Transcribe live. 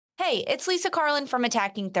Hey, it's Lisa Carlin from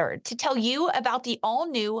Attacking Third to tell you about the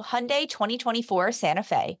all-new Hyundai 2024 Santa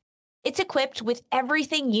Fe. It's equipped with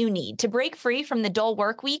everything you need to break free from the dull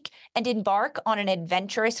work week and embark on an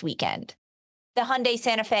adventurous weekend. The Hyundai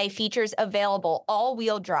Santa Fe features available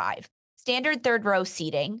all-wheel drive, standard third-row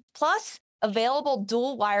seating, plus available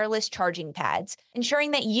dual wireless charging pads,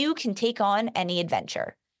 ensuring that you can take on any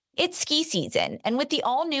adventure. It's ski season, and with the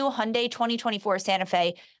all-new Hyundai 2024 Santa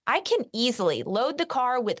Fe, I can easily load the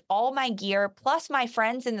car with all my gear plus my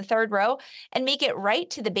friends in the third row and make it right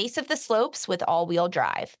to the base of the slopes with all-wheel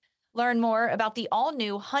drive. Learn more about the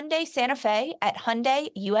all-new Hyundai Santa Fe at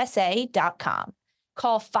HyundaiUSA.com.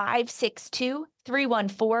 Call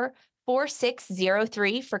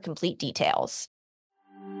 562-314-4603 for complete details.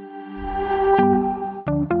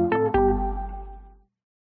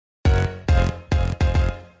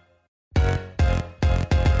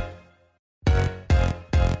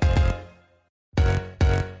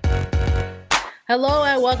 Hello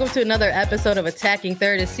and welcome to another episode of Attacking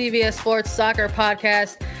Third, a CBS Sports soccer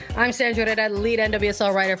podcast. I'm Sandra Herrera, lead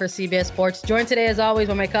NWSL writer for CBS Sports. Joined today, as always,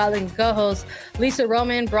 by my colleague and co-host, Lisa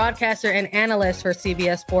Roman, broadcaster and analyst for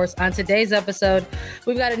CBS Sports. On today's episode,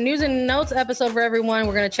 we've got a news and notes episode for everyone.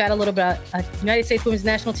 We're going to chat a little bit about United States Women's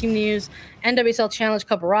National Team news, NWSL Challenge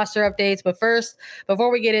Cup roster updates. But first,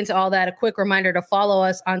 before we get into all that, a quick reminder to follow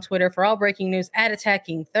us on Twitter for all breaking news at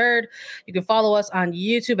Attacking Third. You can follow us on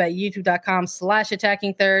YouTube at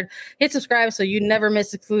youtube.com/Attacking Third. Hit subscribe so you never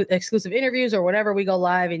miss exclusive interviews or whenever we go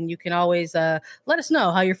live. And you can always let us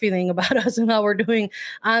know how you're feeling about us and how we're doing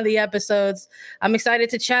on the episodes. I'm excited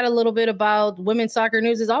to chat a little bit about women's soccer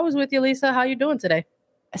news. As always with you, Lisa. How you doing today?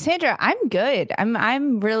 Sandra, I'm good.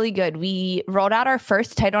 I'm really good. We rolled out our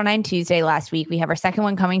first Title IX Tuesday last week. We have our second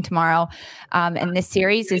one coming tomorrow. And this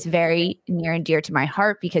series is very near and dear to my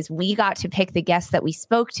heart because we got to pick the guests that we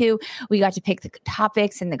spoke to. We got to pick the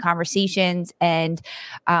topics and the conversations. And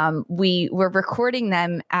we were recording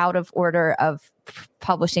them out of order of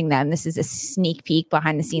publishing them. This is a sneak peek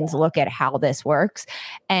behind the scenes look at how this works.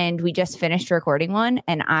 And we just finished recording one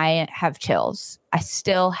and I have chills. I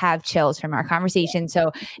still have chills from our conversation.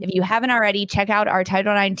 So if you haven't already, check out our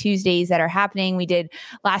Title IX Tuesdays that are happening. We did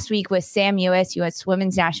last week with Sam Ewis, U.S.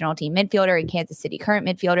 Women's National Team midfielder and Kansas City current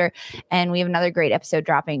midfielder. And we have another great episode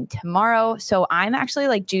dropping tomorrow. So I'm actually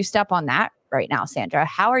like juiced up on that right now, Sandra.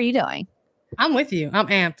 How are you doing? I'm with you. I'm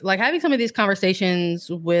amped. Like having some of these conversations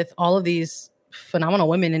with all of these phenomenal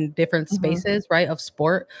women in different spaces, right, of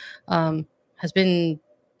sport has been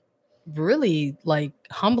really like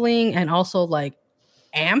humbling and also like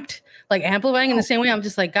amped, like amplifying in the same way. I'm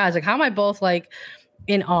just like, guys, like how am I both like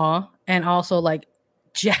in awe and also like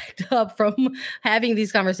jacked up from having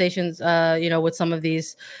these conversations, with some of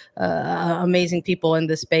these amazing people in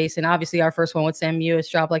this space. And obviously our first one with Sam Ewis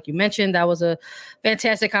dropped, like you mentioned, that was a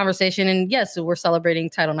fantastic conversation. And yes, we're celebrating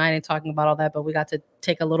Title IX and talking about all that, but we got to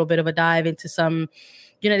take a little bit of a dive into some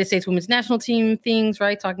United States Women's National Team things,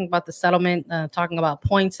 right? Talking about the settlement, talking about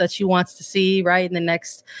points that she wants to see, right, in the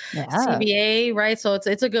next CBA, right? So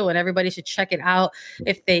it's a good one. Everybody should check it out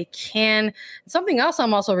if they can. Something else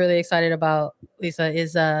I'm also really excited about, Lisa,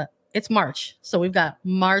 is it's March. So we've got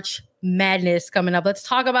March Madness coming up. Let's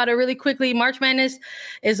talk about it really quickly. March Madness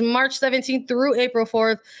is March 17th through April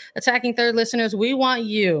 4th. Attacking Third listeners, we want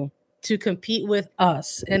you to compete with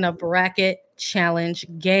us in a bracket challenge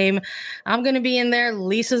game. I'm going to be in there.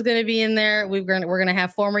 Lisa's going to be in there. We're going to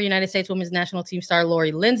have former United States Women's National Team star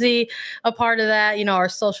Lori Lindsay a part of that. You know, our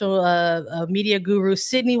social media guru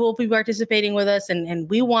Sydney will be participating with us, and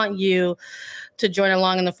we want you to join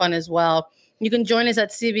along in the fun as well. You can join us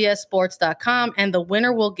at cbssports.com, and the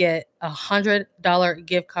winner will get a $100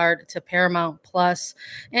 gift card to Paramount Plus.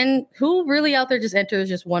 And who really out there just enters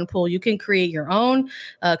just one pool? You can create your own,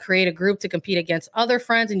 create a group to compete against other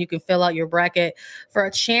friends, and you can fill out your bracket for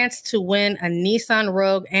a chance to win a Nissan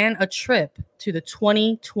Rogue and a trip to the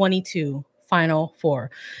 2022 Final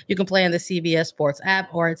Four. You can play on the CBS Sports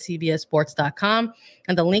app or at cbssports.com,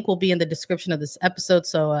 and the link will be in the description of this episode.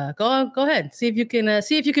 So go ahead, see if you can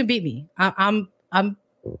beat me. I'm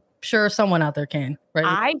sure someone out there can. Right?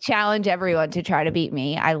 I challenge everyone to try to beat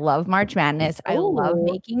me. I love March Madness. I love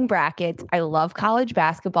making brackets. I love college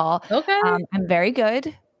basketball. Okay, I'm very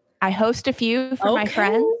good. I host a few for my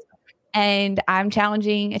friends. And I'm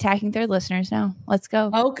challenging Attacking Third listeners now. Let's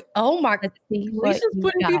go. Okay. Oh my! Lisa's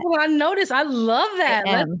putting people on notice. I love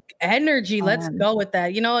that. Energy. Let's go with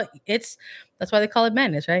that. You know, that's why they call it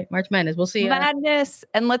Madness, right? March Madness. We'll see. Madness.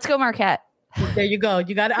 And let's go Marquette. There you go.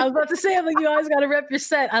 You got. I was about to say, like, you always got to rep your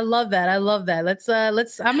set. I love that. I love that.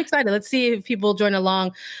 Let's. I'm excited. Let's see if people join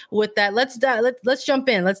along with that. Let's jump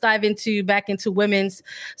in. Let's dive back into women's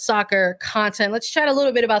soccer content. Let's chat a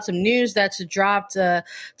little bit about some news that's dropped to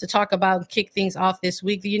talk about and kick things off this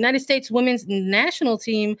week. The United States women's national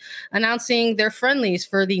team announcing their friendlies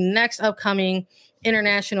for the next upcoming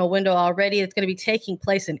international window already. It's going to be taking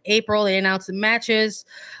place in April. They announced the matches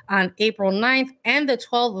on April 9th and the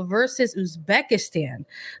 12th versus Uzbekistan.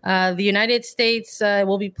 The United States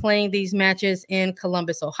will be playing these matches in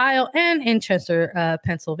Columbus, Ohio, and in Chester,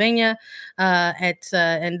 Pennsylvania.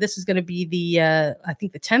 And this is going to be the I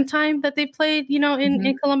think the 10th time that they played,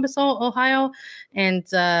 in Columbus, Ohio, and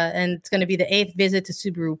it's going to be the 8th visit to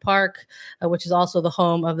Subaru Park, which is also the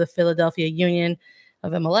home of the Philadelphia Union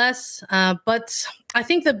of MLS. But I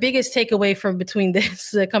think the biggest takeaway from between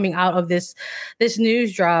this coming out of this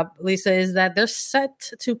news drop, Lisa, is that they're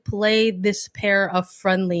set to play this pair of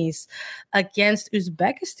friendlies against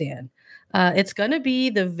Uzbekistan. It's going to be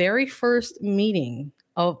the very first meeting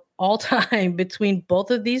of all time between both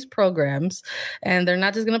of these programs. And they're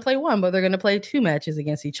not just going to play one, but they're going to play two matches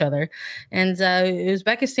against each other. And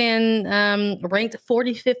Uzbekistan ranked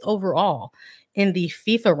 45th overall in the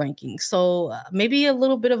FIFA rankings. So maybe a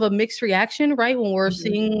little bit of a mixed reaction, right? When we're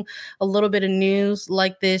seeing a little bit of news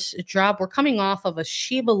like this drop, we're coming off of a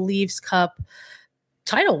She Believes Cup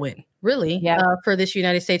title win, really, for this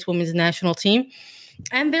United States women's national team.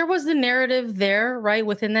 And there was the narrative there, right?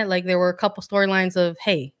 Within that, like there were a couple storylines of,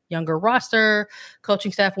 hey, younger roster,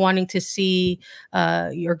 coaching staff wanting to see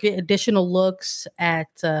or get additional looks at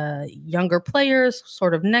younger players,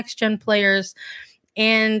 sort of next gen players.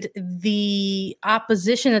 And the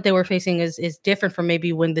opposition that they were facing is different from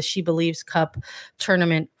maybe when the She Believes Cup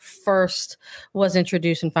tournament first was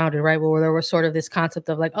introduced and founded, right? Where there was sort of this concept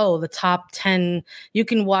of like, oh, the top 10, you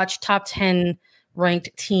can watch top 10 ranked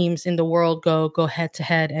teams in the world go head to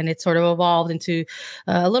head, and it sort of evolved into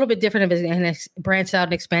a little bit different and branched out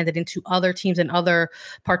and expanded into other teams and other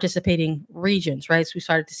participating regions, right? So we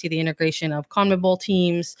started to see the integration of CONMEBOL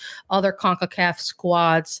teams, other CONCACAF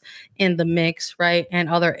squads in the mix, right, and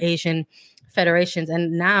other Asian federations.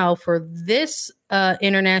 And now for this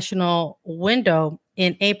international window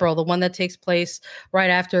in April, the one that takes place right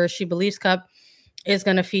after She Believes Cup, is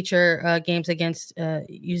going to feature games against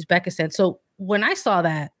Uzbekistan. So when I saw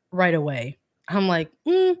that right away, I'm like,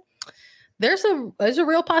 there's a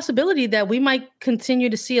real possibility that we might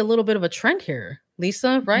continue to see a little bit of a trend here,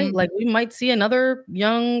 Lisa, right? Mm-hmm. Like we might see another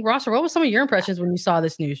young roster. What were some of your impressions when you saw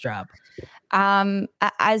this news drop?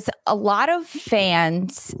 As a lot of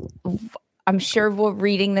fans, I'm sure we're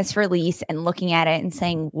reading this release and looking at it and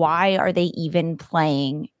saying, why are they even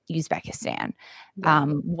playing Uzbekistan? Yeah.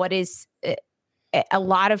 What is a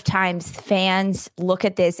lot of times fans look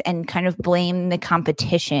at this and kind of blame the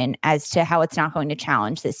competition as to how it's not going to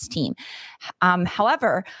challenge this team.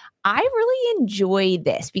 However, I really enjoy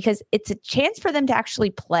this because it's a chance for them to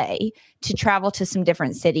actually play, to travel to some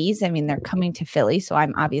different cities. I mean, they're coming to Philly, so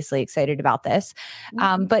I'm obviously excited about this.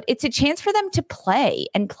 But it's a chance for them to play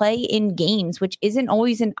in games, which isn't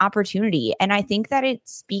always an opportunity. And I think that it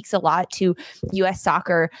speaks a lot to U.S.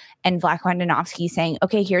 Soccer and Vlatko Andonovski saying,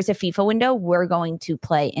 okay, here's a FIFA window. We're going to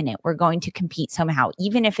play in it. We're going to compete somehow,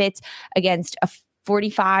 even if it's against a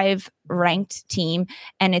 45 ranked team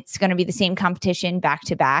and it's going to be the same competition back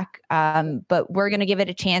to back. But we're going to give it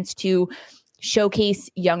a chance to showcase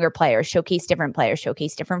younger players, showcase different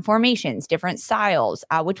formations, different styles,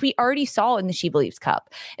 which we already saw in the She Believes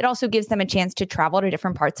Cup. It also gives them a chance to travel to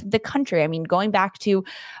different parts of the country. I mean, going back to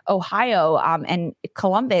Ohio and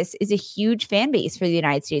Columbus is a huge fan base for the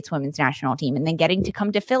United States women's national team. And then getting to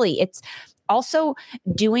come to Philly, it's also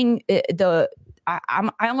doing I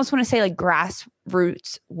almost want to say like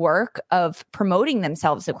grassroots work of promoting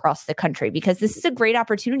themselves across the country, because this is a great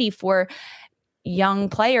opportunity for young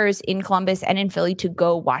players in Columbus and in Philly to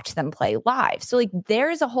go watch them play live. So like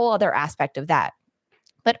there's a whole other aspect of that.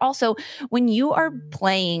 But also when you are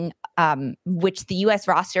playing, which the U.S.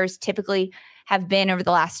 rosters typically have been over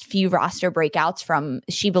the last few roster breakouts from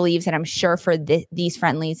She Believes, and I'm sure for these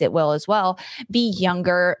friendlies it will as well, be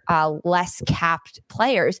younger, less capped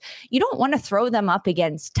players. You don't want to throw them up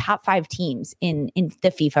against top 5 teams in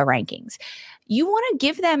the FIFA rankings. You want to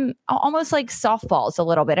give them almost like softballs a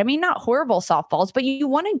little bit. I mean, not horrible softballs, but you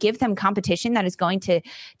want to give them competition that is going to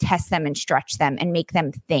test them and stretch them and make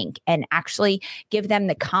them think and actually give them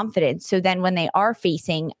the confidence. So then when they are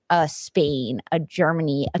facing a Spain, a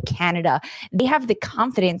Germany, a Canada, they have the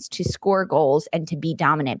confidence to score goals and to be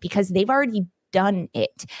dominant because they've already done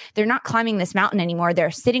it. They're not climbing this mountain anymore.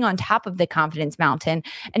 They're sitting on top of the confidence mountain,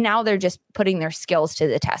 and now they're just putting their skills to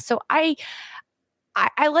the test. So I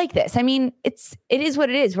like this. I mean, it is what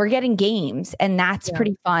it is. We're getting games, and that's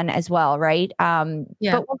pretty fun as well, right? But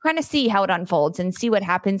we'll kind of see how it unfolds and see what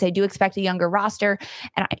happens. I do expect a younger roster,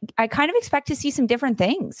 and I kind of expect to see some different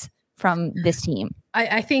things from this team.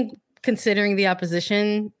 I think considering the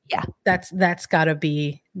opposition, that's got to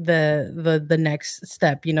be the next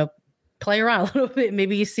step. Play around a little bit.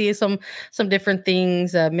 Maybe you see some different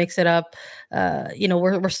things, mix it up.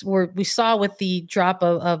 We saw with the drop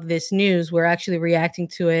of this news, we're actually reacting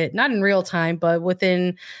to it, not in real time, but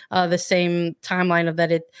within the same timeline of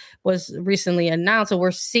that it was recently announced. So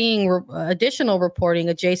we're seeing additional reporting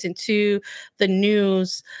adjacent to the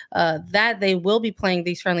news that they will be playing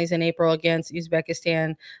these friendlies in April against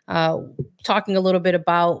Uzbekistan, talking a little bit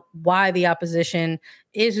about why the opposition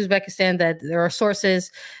is Uzbekistan, that there are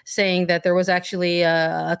sources saying that there was actually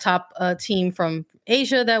a top team from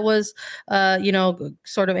Asia that was,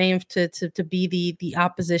 sort of aimed to be the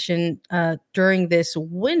opposition during this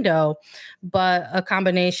window. But a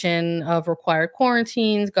combination of required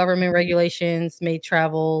quarantines, government regulations made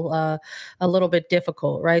travel a little bit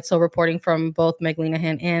difficult, right? So reporting from both Meg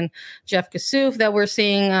Linehan and Jeff Kassouf that we're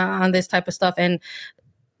seeing on this type of stuff, and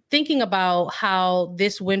thinking about how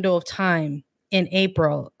this window of time in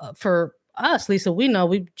April for us, Lisa, we know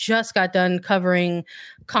we just got done covering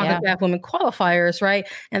CONCACAF women qualifiers, right?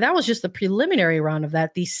 And that was just the preliminary round of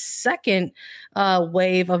that. The second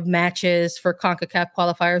wave of matches for CONCACAF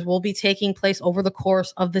qualifiers will be taking place over the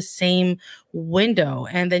course of the same window.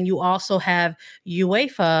 And then you also have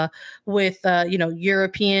UEFA with,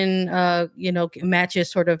 European, matches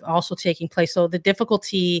sort of also taking place. So the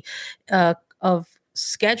difficulty of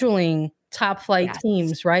scheduling top flight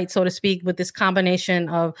teams, right? So to speak, with this combination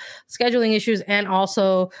of scheduling issues and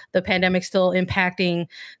also the pandemic still impacting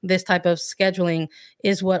this type of scheduling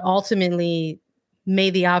is what ultimately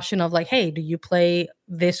made the option of like, hey, do you play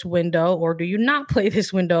this window or do you not play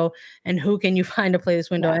this window? And who can you find to play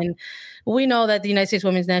this window? And we know that the United States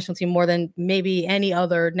women's national team, more than maybe any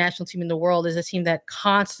other national team in the world, is a team that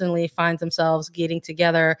constantly finds themselves getting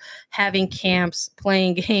together, having camps,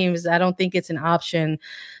 playing games. I don't think it's an option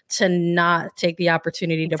to not take the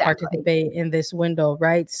opportunity to participate in this window,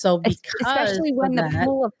 right? So especially when the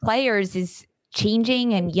pool of players is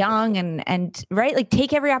changing and young and right, like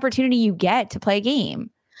take every opportunity you get to play a game.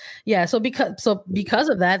 Yeah. So because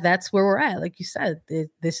of that, that's where we're at. Like you said,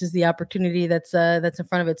 this is the opportunity that's in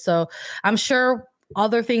front of it. So I'm sure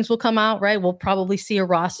other things will come out, right? We'll probably see a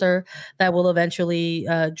roster that will eventually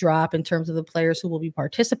drop in terms of the players who will be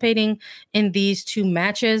participating in these two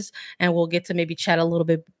matches. And we'll get to maybe chat a little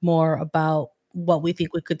bit more about what we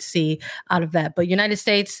think we could see out of that. But United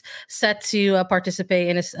States set to participate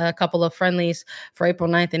in a couple of friendlies for April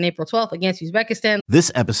 9th and April 12th against Uzbekistan.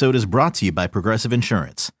 This episode is brought to you by Progressive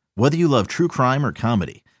Insurance. Whether you love true crime or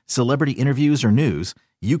comedy, celebrity interviews or news,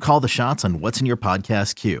 you call the shots on what's in your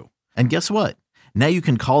podcast queue. And guess what? Now you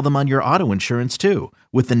can call them on your auto insurance too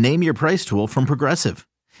with the Name Your Price tool from Progressive.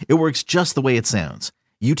 It works just the way it sounds.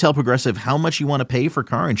 You tell Progressive how much you want to pay for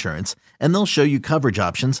car insurance, and they'll show you coverage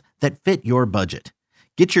options that fit your budget.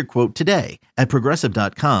 Get your quote today at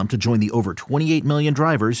Progressive.com to join the over 28 million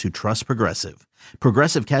drivers who trust Progressive.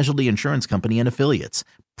 Progressive Casualty Insurance Company and Affiliates.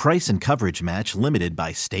 Price and coverage match limited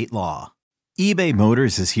by state law. eBay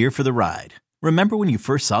Motors is here for the ride. Remember when you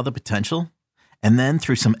first saw the potential? And then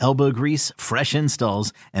through some elbow grease, fresh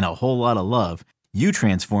installs, and a whole lot of love, you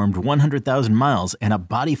transformed 100,000 miles and a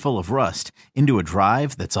body full of rust into a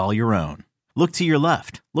drive that's all your own. Look to your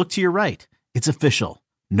left. Look to your right. It's official.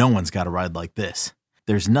 No one's got a ride like this.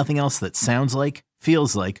 There's nothing else that sounds like,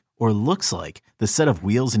 feels like, or looks like the set of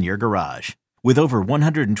wheels in your garage. With over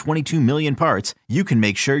 122 million parts, you can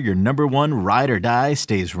make sure your number one ride or die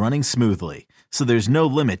stays running smoothly. So there's no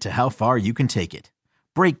limit to how far you can take it.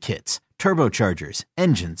 Brake kits, turbochargers,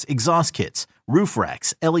 engines, exhaust kits, roof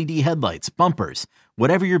racks, LED headlights, bumpers,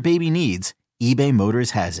 whatever your baby needs, eBay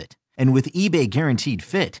Motors has it. And with eBay Guaranteed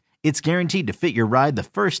Fit, it's guaranteed to fit your ride the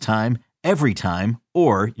first time, every time,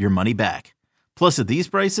 or your money back. Plus at these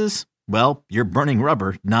prices, well, you're burning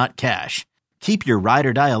rubber, not cash. Keep your ride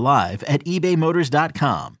or die alive at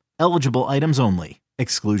ebaymotors.com. Eligible items only.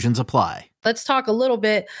 Exclusions apply. Let's talk a little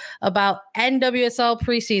bit about NWSL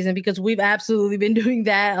preseason, because we've absolutely been doing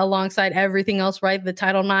that alongside everything else, right? The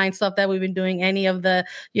Title IX stuff that we've been doing, any of the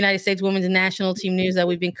United States women's national team news that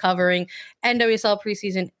we've been covering. NWSL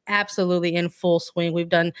preseason absolutely in full swing. We've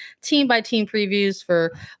done team by team previews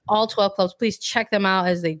for all 12 clubs. Please check them out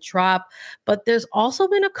as they drop. But there's also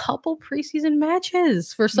been a couple preseason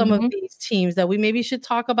matches for some of these teams that we maybe should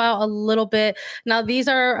talk about a little bit. Now, these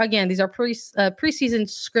are preseason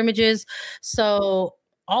scrimmages. So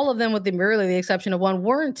all of them, with really the exception of one,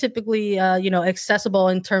 weren't typically, accessible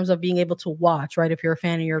in terms of being able to watch, right? If you're a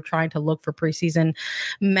fan and you're trying to look for preseason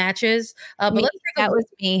matches. But that was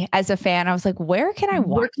me as a fan. I was like, where can I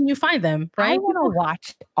watch? Where can you find them, right? I want to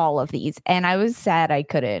watch all of these. And I was sad I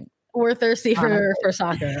couldn't. We're thirsty for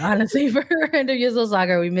soccer, honestly, for NWSL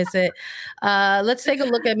soccer. We miss it. Let's take a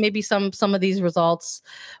look at maybe some of these results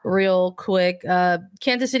real quick.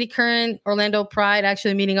 Kansas City Current, Orlando Pride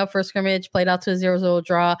actually meeting up for a scrimmage, played out to a 0-0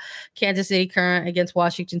 draw. Kansas City Current against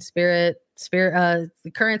Washington Spirit. The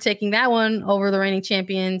Current taking that one over the reigning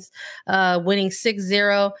champions, winning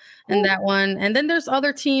 6-0 in that one. And then there's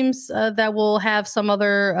other teams that will have some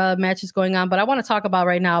other matches going on. But I want to talk about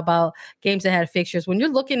right now about games that had fixtures. When you're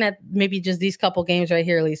looking at maybe just these couple games right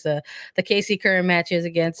here, Lisa, the KC Current matches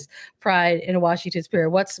against Pride and Washington Spirit,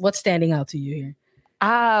 what's standing out to you here?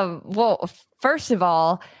 Well, first of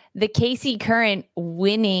all, the KC Current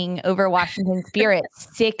winning over Washington Spirit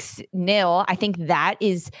 6-0. I think that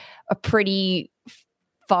is a pretty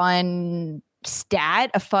fun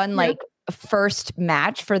stat, a fun first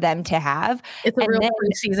match for them to have. It's a real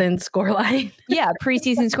preseason scoreline. Yeah,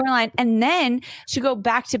 preseason scoreline. And then to go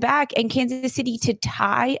back to back and Kansas City to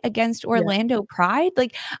tie against Orlando Pride.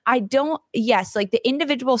 The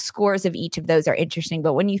individual scores of each of those are interesting,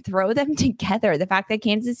 but when you throw them together, the fact that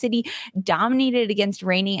Kansas City dominated against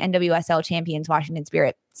reigning NWSL champions Washington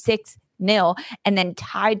Spirit 6-0 and then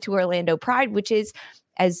tied to Orlando Pride, which is,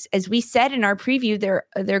 as we said in our preview,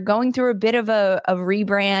 they're going through a bit of a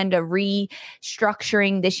rebrand, a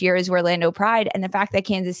restructuring this year as Orlando Pride, and the fact that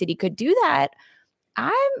Kansas City could do that,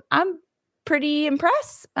 I'm pretty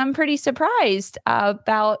impressed. I'm pretty surprised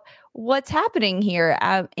about what's happening here.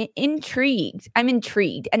 Intrigued. I'm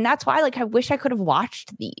intrigued, and that's why I wish I could have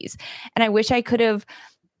watched these, and I wish I could have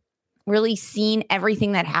really seen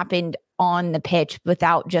everything that happened on the pitch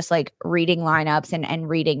without just reading lineups and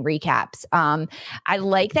reading recaps. I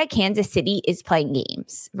like that Kansas City is playing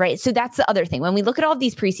games, right? So that's the other thing. When we look at all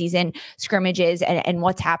these preseason scrimmages and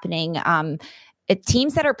what's happening,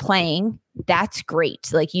 teams that are playing, that's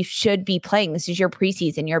great. You should be playing. This is your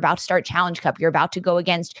preseason. You're about to start Challenge Cup. You're about to go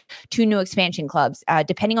against 2 new expansion clubs.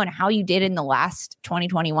 Depending on how you did in the last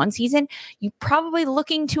 2021 season, you're probably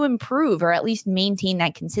looking to improve or at least maintain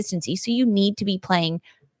that consistency. So you need to be playing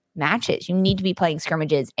matches. You need to be playing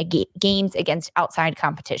scrimmages, games against outside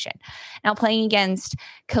competition. Now, playing against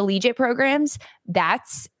collegiate programs,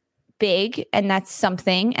 that's big, and that's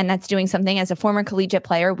something, and that's doing something. As a former collegiate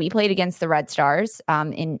player, we played against the Red Stars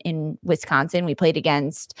in Wisconsin. We played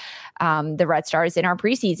against the Red Stars in our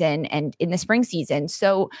preseason and in the spring season.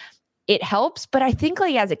 So it helps, but I think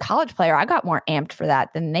as a college player, I got more amped for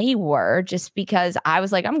that than they were, just because I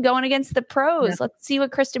was I'm going against the pros. Yeah. Let's see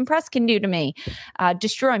what Kristen Press can do to me.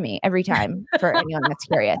 Destroy me every time for anyone that's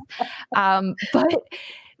curious.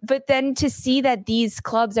 But then to see that these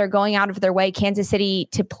clubs are going out of their way, Kansas City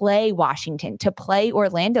to play Washington, to play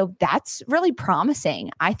Orlando, that's really promising,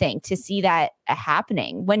 I think, to see that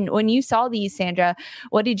happening. When you saw these, Sandra,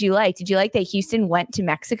 what did you like? Did you like that Houston went to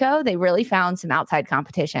Mexico? They really found some outside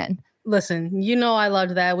competition. Listen, I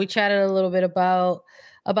loved that. We chatted a little bit about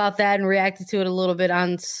that and reacted to it a little bit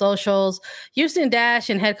on socials. Houston Dash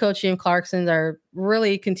and head coach Jim Clarkson are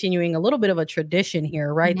really continuing a little bit of a tradition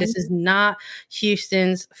here, right? Mm-hmm. This is not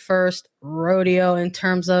Houston's first rodeo in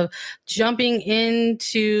terms of jumping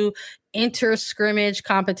into inter-scrimmage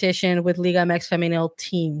competition with Liga MX Femenil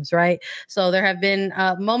teams, right? So there have been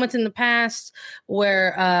moments in the past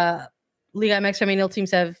where Liga MX Femenil teams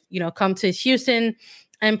have, come to Houston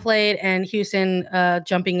and played, and Houston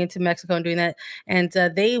jumping into Mexico and doing that. And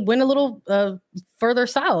they went a little further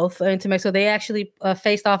south into Mexico. They actually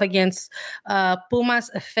faced off against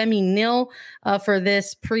Pumas Femenil for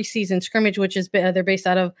this preseason scrimmage, which is they're based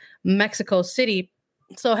out of Mexico City.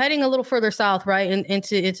 So heading a little further south, right,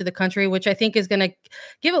 into the country, which I think is going to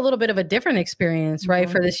give a little bit of a different experience, right,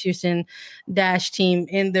 for this Houston Dash team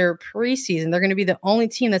in their preseason. They're going to be the only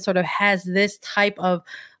team that sort of has this type of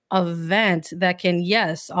event that can,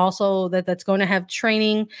 yes, also that's going to have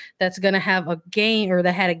training, that's going to have a game, or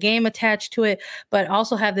that had a game attached to it, but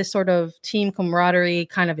also have this sort of team camaraderie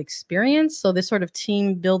kind of experience. So this sort of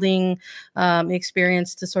team building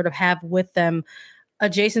experience to sort of have with them,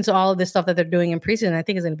 adjacent to all of this stuff that they're doing in preseason, I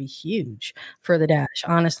think is going to be huge for the Dash,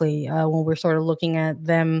 honestly, when we're sort of looking at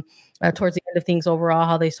them towards the end of things overall,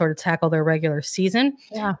 how they sort of tackle their regular season.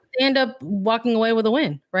 Yeah. They end up walking away with a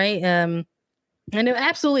win, right? And it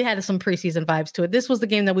absolutely had some preseason vibes to it. This was the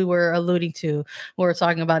game that we were alluding to. We were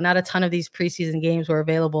talking about not a ton of these preseason games were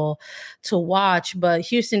available to watch, but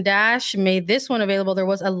Houston Dash made this one available. There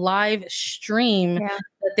was a live stream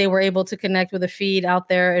that they were able to connect with a feed out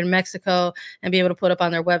there in Mexico and be able to put up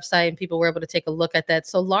on their website, and people were able to take a look at that.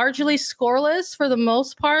 So largely scoreless for the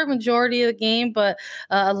most part, majority of the game, but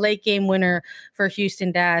a late game winner for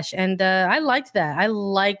Houston Dash. And I liked that. I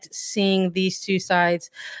liked seeing these two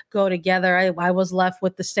sides go together. I was left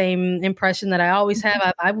with the same impression that I always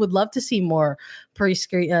have. I would love to see more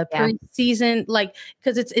preseason, like,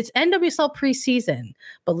 because it's NWSL preseason,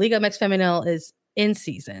 but Liga MX Femenil is in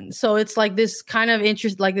season. So it's like this kind of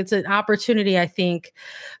interest, like it's an opportunity, I think,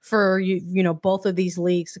 for you know, both of these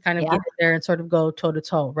leagues to kind of get in there and sort of go toe to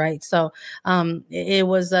toe, right? So it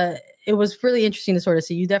was really interesting to sort of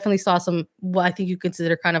see. You definitely saw some, what I think you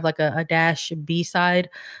consider kind of like a Dash B side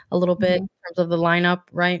a little bit in terms of the lineup,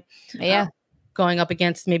 right? Yeah. Going up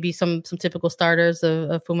against maybe some typical starters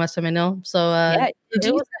of Pumas Femenil. So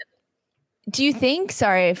do you think,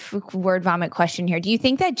 sorry if word vomit question here, do you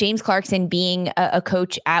think that James Clarkson being a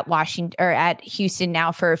coach at Washington or at Houston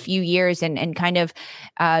now for a few years and kind of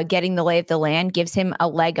getting the lay of the land gives him a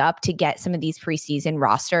leg up to get some of these preseason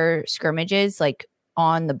roster scrimmages like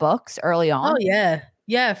on the books early on? Oh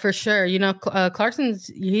yeah, for sure. You know,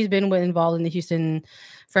 he's been involved in the Houston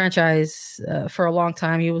franchise for a long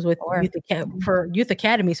time. He was with Youth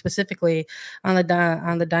Academy specifically on the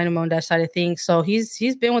Dynamo and Dash side of things. So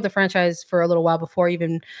he's been with the franchise for a little while before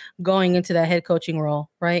even going into that head coaching role,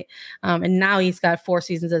 right? And now he's got 4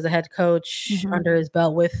 seasons as a head coach under his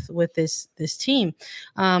belt with this team.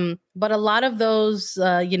 But a lot of those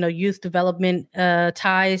youth development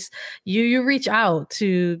ties, you reach out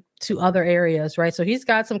to other areas, right? So he's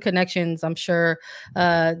got some connections, I'm sure,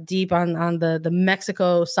 deep on the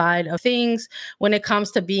Mexico side of things when it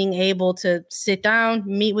comes to being able to sit down,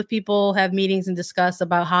 meet with people, have meetings and discuss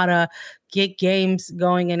about how to get games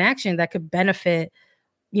going in action that could benefit,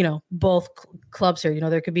 you know, both clubs here. You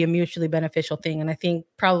know, there could be a mutually beneficial thing. And I think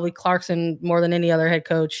probably Clarkson, more than any other head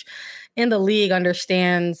coach in the league,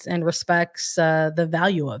 understands and respects the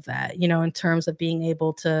value of that, you know, in terms of being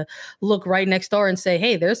able to look right next door and say,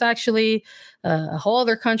 hey, there's actually a whole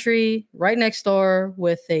other country right next door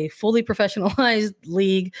with a fully professionalized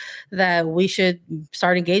league that we should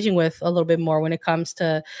start engaging with a little bit more when it comes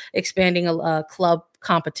to expanding a club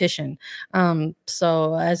competition.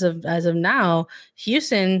 So as of now,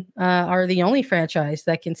 Houston are the only franchise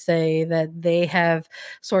that can say that they have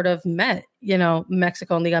sort of met, you know,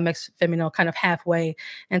 Mexico and Liga MX Femenil kind of halfway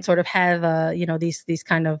and sort of have these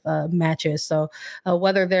kind of matches. So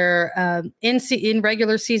whether they're in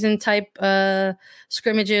regular season type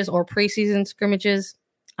scrimmages or preseason scrimmages,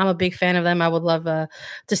 I'm a big fan of them. I would love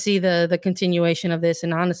to see the continuation of this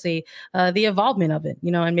and honestly the involvement of it,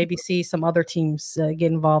 you know, and maybe see some other teams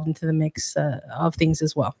get involved into the mix of things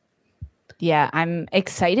as well. Yeah, I'm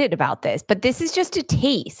excited about this, but this is just a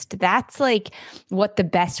taste. That's like what the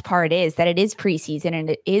best part is, that it is preseason and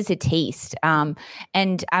it is a taste.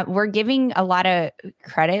 And we're giving a lot of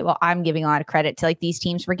credit. Well, I'm giving a lot of credit to like these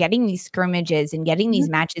teams for getting these scrimmages and getting these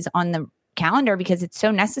matches on the calendar because it's so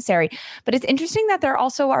necessary. But it's interesting that there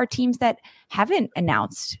also are teams that haven't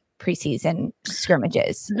announced preseason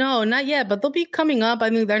scrimmages. No, not yet, but they'll be coming up. I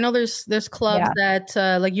mean, I know there's clubs that,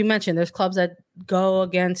 like you mentioned, there's clubs that go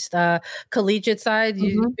against collegiate side.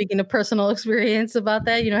 You speaking of personal experience about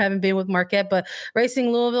that, you know, having been with Marquette, but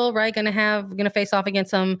Racing Louisville, right, gonna face off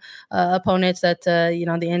against some opponents that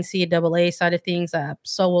on the NCAA side of things.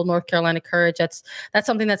 So will North Carolina Courage. That's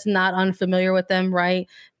something that's not unfamiliar with them, right?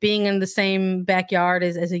 Being in the same backyard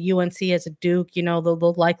as a UNC, as a Duke, you know,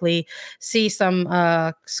 they'll likely see some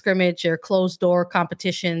scrimmage or closed door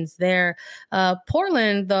competitions there.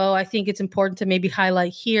 Portland, though, I think it's important to maybe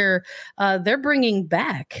highlight here, they're bringing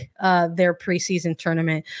back their preseason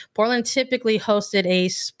tournament. Portland typically hosted a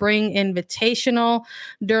spring invitational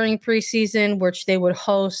during preseason, which they would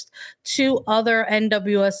host 2 other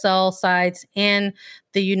NWSL sides and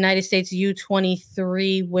the United States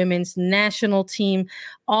U23 women's national team,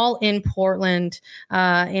 all in Portland.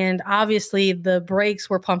 And obviously the brakes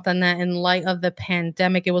were pumped on that in light of the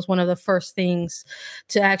pandemic. It was one of the first things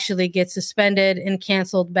to actually get suspended and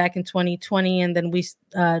canceled back in 2020. And then we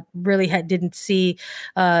really didn't see,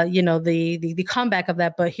 the comeback of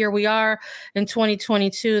that. But here we are in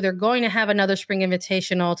 2022. They're going to have another spring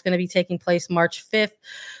invitational. It's going to be taking place March 5th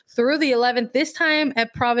through the 11th, this time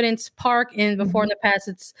at Providence Park. And before in the past,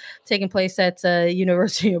 it's taking place at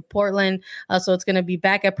University of Portland. So it's going to be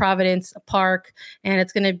back at Providence Park, and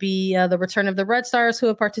it's going to be the return of the Red Stars, who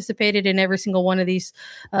have participated in every single one of these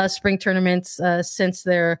spring tournaments since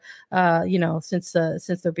their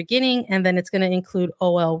beginning. And then it's going to include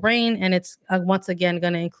OL Reign, and it's once again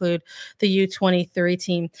going to include the U23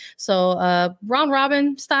 team. So round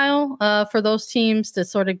robin style for those teams to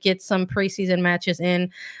sort of get some preseason matches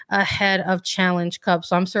in ahead of Challenge Cup.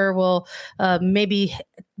 So I'm sure we'll maybe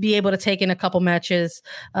be able to take in a couple matches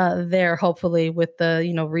there, hopefully, with the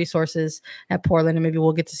resources at Portland, and maybe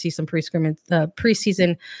we'll get to see some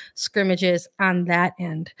preseason scrimmages on that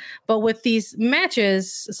end. But with these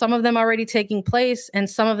matches, some of them already taking place and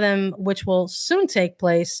some of them which will soon take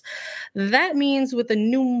place, that means with the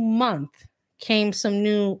new month came some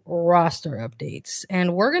new roster updates.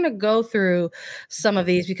 And we're going to go through some of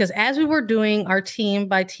these because as we were doing our team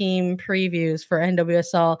by team previews for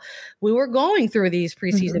NWSL, we were going through these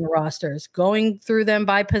preseason rosters, going through them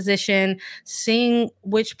by position, seeing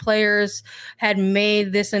which players had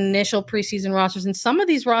made this initial preseason rosters. And some of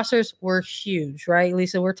these rosters were huge, right,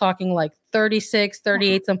 Lisa? We're talking like 36,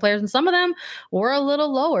 38 some players, and some of them were a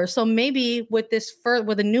little lower. So maybe with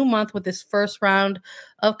a new month, with this first round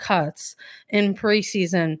of cuts in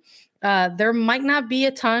preseason, there might not be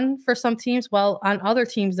a ton for some teams. Well, on other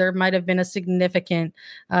teams, there might have been a significant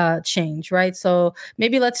change, right? So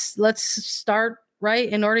maybe let's start right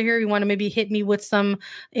in order here. You want to maybe hit me with some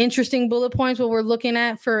interesting bullet points what we're looking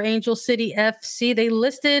at for Angel City FC. They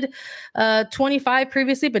listed 25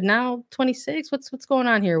 previously, but now 26. What's going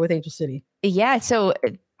on here with Angel City? Yeah. So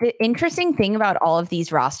the interesting thing about all of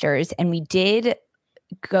these rosters, and we did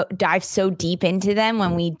dive so deep into them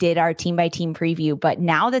when we did our team by team preview, but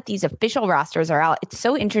now that these official rosters are out, it's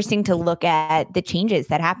so interesting to look at the changes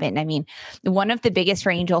that happened. I mean, one of the biggest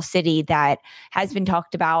for Angel City that has been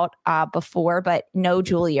talked about before, but no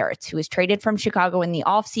Julie Ertz, who was traded from Chicago in the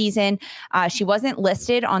offseason. She wasn't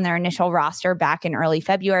listed on their initial roster back in early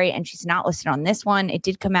February, and she's not listed on this one. It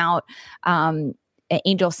did come out.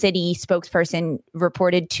 Angel City spokesperson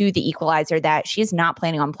reported to the Equalizer that she is not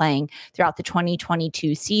planning on playing throughout the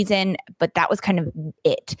 2022 season, but that was kind of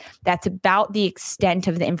it. That's about the extent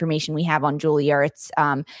of the information we have on Julie Ertz.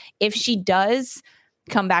 If she does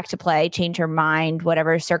come back to play, change her mind,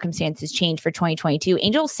 whatever circumstances change for 2022,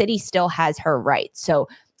 Angel City still has her rights. So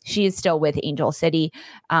she is still with Angel City.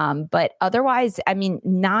 But otherwise, I mean,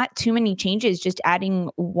 not too many changes, just adding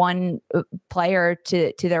one player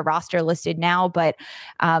to their roster listed now, but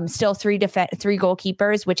still three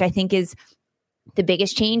goalkeepers, which I think is the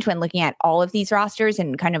biggest change when looking at all of these rosters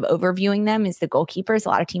and kind of overviewing them is the goalkeepers. A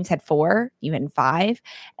lot of teams had 4, even 5,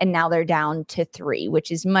 and now they're down to 3, which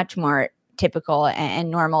is much more typical and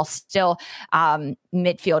normal. Still,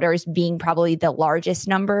 midfielders being probably the largest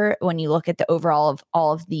number when you look at the overall of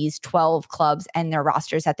all of these 12 clubs and their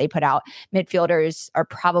rosters that they put out. Midfielders are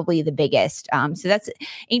probably the biggest. So that's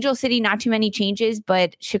Angel City, not too many changes,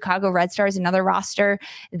 but Chicago Red Stars, another roster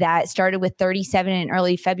that started with 37 in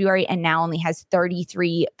early February and now only has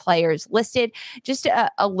 33 players listed. Just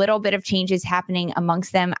a little bit of changes happening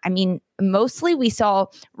amongst them. I mean, mostly we saw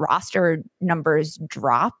roster numbers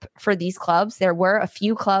drop for these clubs. There were a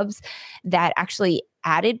few clubs that actually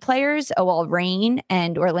added players. OL Reign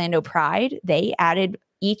and Orlando Pride, they added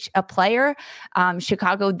each a player.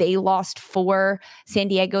 Chicago, they lost 4. San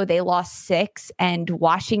Diego, they lost 6. And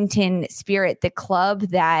Washington Spirit, the club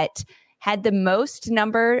that had the most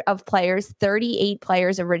number of players, 38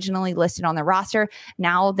 players originally listed on the roster.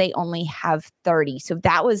 Now they only have 30. So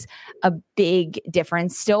that was a big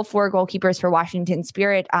difference. Still 4 goalkeepers for Washington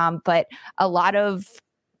Spirit, but a lot of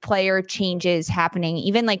player changes happening.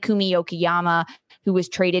 Even like Kumi Yokoyama, who was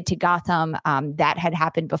traded to Gotham, that had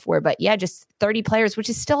happened before. But yeah, just 30 players, which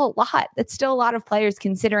is still a lot. That's still a lot of players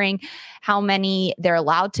considering how many they're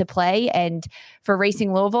allowed to play. And for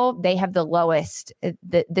Racing Louisville, they have the lowest,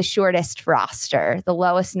 the shortest roster, the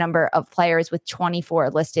lowest number of players with 24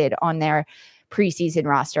 listed on their preseason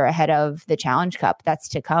roster ahead of the Challenge Cup that's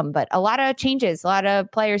to come. But a lot of changes, a lot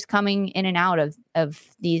of players coming in and out of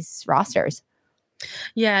these rosters.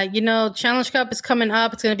 Yeah, Challenge Cup is coming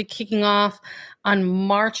up. It's going to be kicking off on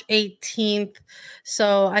March 18th.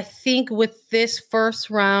 So I think with this first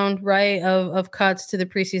round, right, of cuts to the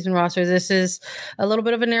preseason rosters, this is a little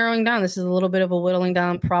bit of a narrowing down. This is a little bit of a whittling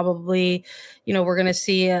down. Probably, we're going to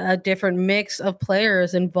see a different mix of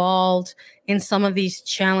players involved in some of these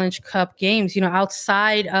Challenge Cup games,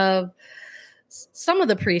 outside of some of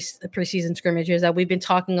the preseason scrimmages that we've been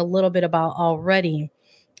talking a little bit about already.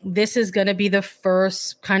 This is going to be the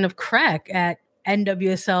first kind of crack at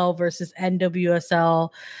NWSL versus NWSL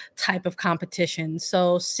type of competition.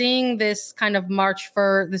 So seeing this kind of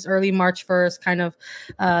this early March 1st kind of,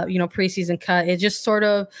 preseason cut, it just sort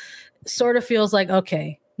of feels like,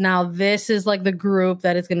 okay, now this is like the group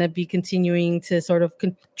that is going to be continuing to sort of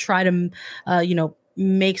try to,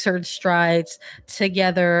 make certain strides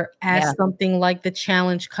together as something like the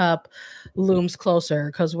Challenge Cup looms closer,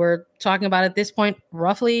 because we're talking about at this point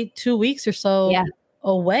roughly 2 weeks or so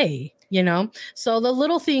away. So the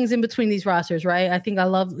little things in between these rosters, right? I think I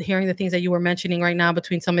love hearing the things that you were mentioning right now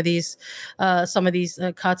between some of these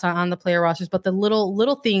cuts on the player rosters. But the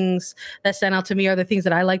little things that stand out to me are the things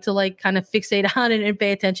that I like to kind of fixate on and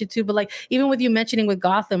pay attention to. But even with you mentioning with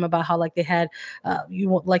Gotham about how they had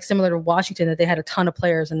similar to Washington, that they had a ton of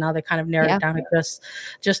players and now they kind of narrowed it down to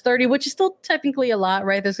just 30, which is still technically a lot,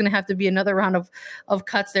 right? There's going to have to be another round of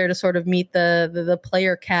cuts there to sort of meet the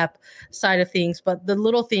player cap side of things. But the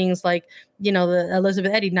little things like, the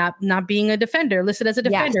Elizabeth Eddy not being a defender, listed as a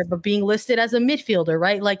defender, but being listed as a midfielder,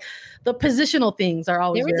 right? The positional things are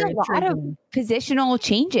always there was very a lot of positional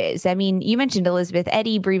changes. I mean, you mentioned Elizabeth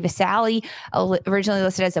Eddy, Brie Vasali, originally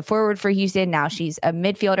listed as a forward for Houston. Now she's a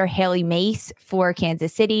midfielder. Haley Mace for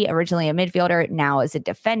Kansas City, originally a midfielder, now as a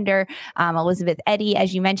defender. Elizabeth Eddy,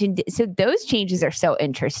 as you mentioned. So those changes are so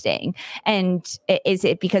interesting. And is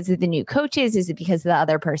it because of the new coaches? Is it because of the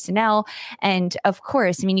other personnel? And of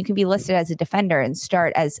course, I mean, you can be listed as a defender and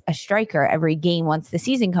start as a striker every game once the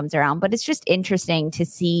season comes around. But it's just interesting to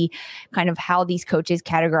see kind of how these coaches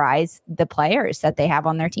categorize the players that they have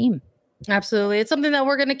on their team. Absolutely. It's something that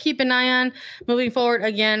we're going to keep an eye on moving forward.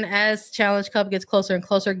 Again, as Challenge Cup gets closer and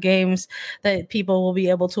closer, games that people will be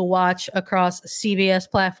able to watch across CBS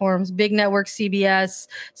platforms, Big Network, CBS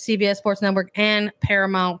Sports Network, and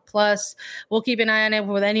Paramount Plus. We'll keep an eye on it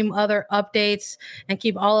with any other updates and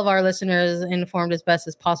keep all of our listeners informed as best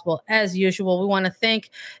as possible. As usual, we want to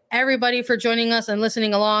thank everybody for joining us and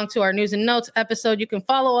listening along to our News and Notes episode. You can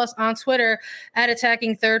follow us on Twitter at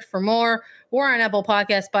Attacking Third for more. We're on Apple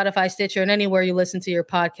Podcasts, Spotify, Stitcher, and anywhere you listen to your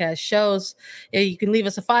podcast shows. You can leave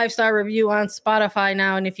us a 5-star review on Spotify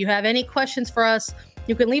now. And if you have any questions for us,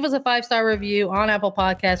 you can leave us a 5-star review on Apple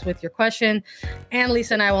Podcasts with your question, and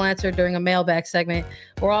Lisa and I will answer during a mailbag segment.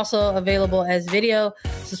 We're also available as video.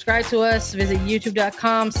 Subscribe to us. Visit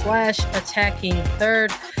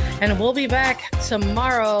youtube.com/AttackingThird. And we'll be back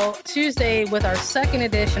tomorrow, Tuesday, with our second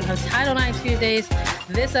edition of Title IX Tuesdays.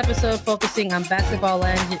 This episode focusing on basketball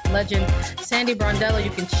legend Sandy Brondello.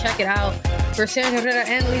 You can check it out. For Sam Herrera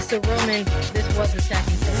and Lisa Roman, this was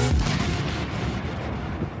Attacking Third.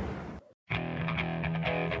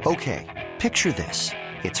 Okay, picture this.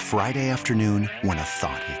 It's Friday afternoon when a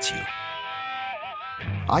thought hits you.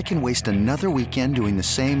 I can waste another weekend doing the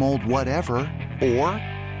same old whatever, or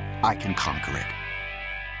I can conquer it.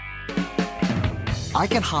 I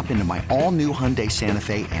can hop into my all-new Hyundai Santa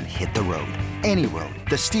Fe and hit the road. Any road.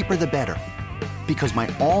 The steeper, the better. Because my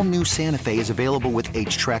all-new Santa Fe is available with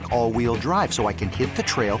H-Track all-wheel drive, so I can hit the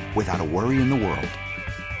trail without a worry in the world.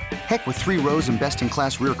 Heck, with 3 rows and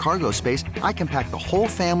best-in-class rear cargo space, I can pack the whole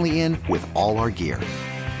family in with all our gear.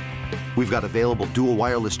 We've got available dual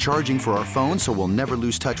wireless charging for our phones, so we'll never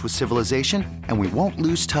lose touch with civilization, and we won't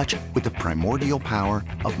lose touch with the primordial power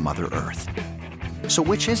of Mother Earth. So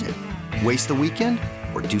which is it? Waste the weekend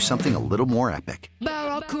or do something a little more epic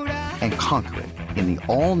and conquer it in the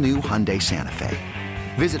all-new Hyundai Santa Fe.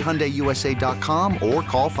 Visit HyundaiUSA.com or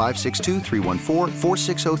call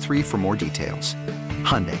 562-314-4603 for more details.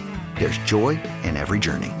 Hyundai, there's joy in every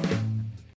journey.